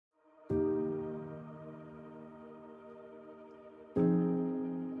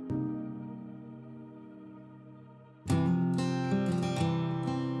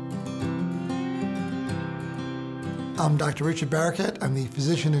I'm Dr. Richard Barakat. I'm the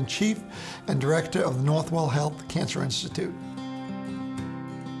Physician-in-Chief and Director of the Northwell Health Cancer Institute.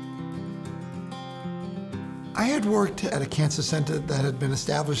 I had worked at a cancer center that had been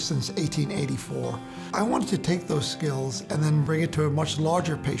established since 1884. I wanted to take those skills and then bring it to a much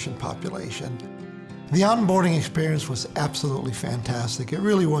larger patient population. The onboarding experience was absolutely fantastic. It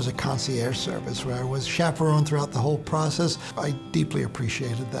really was a concierge service where I was chaperoned throughout the whole process. I deeply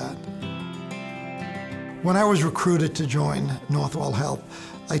appreciated that. When I was recruited to join Northwell Health,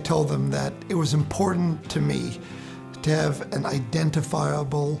 I told them that it was important to me to have an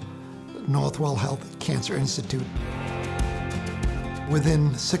identifiable Northwell Health Cancer Institute.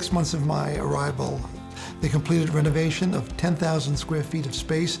 Within 6 months of my arrival, they completed renovation of 10,000 square feet of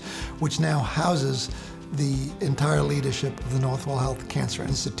space, which now houses the entire leadership of the Northwell Health Cancer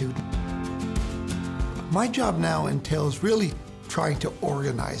Institute. My job now entails really trying to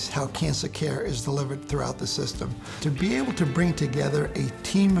organize how cancer care is delivered throughout the system. To be able to bring together a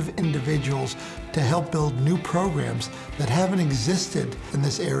team of individuals to help build new programs that haven't existed in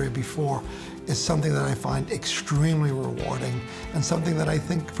this area before is something that I find extremely rewarding and something that I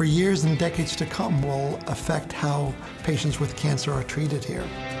think for years and decades to come will affect how patients with cancer are treated here.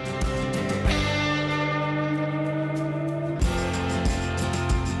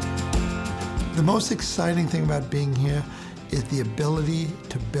 The most exciting thing about being here is the ability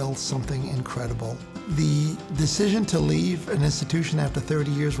to build something incredible. The decision to leave an institution after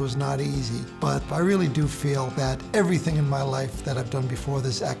 30 years was not easy, but I really do feel that everything in my life that I've done before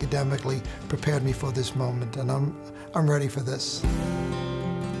this academically prepared me for this moment, and I'm ready for this.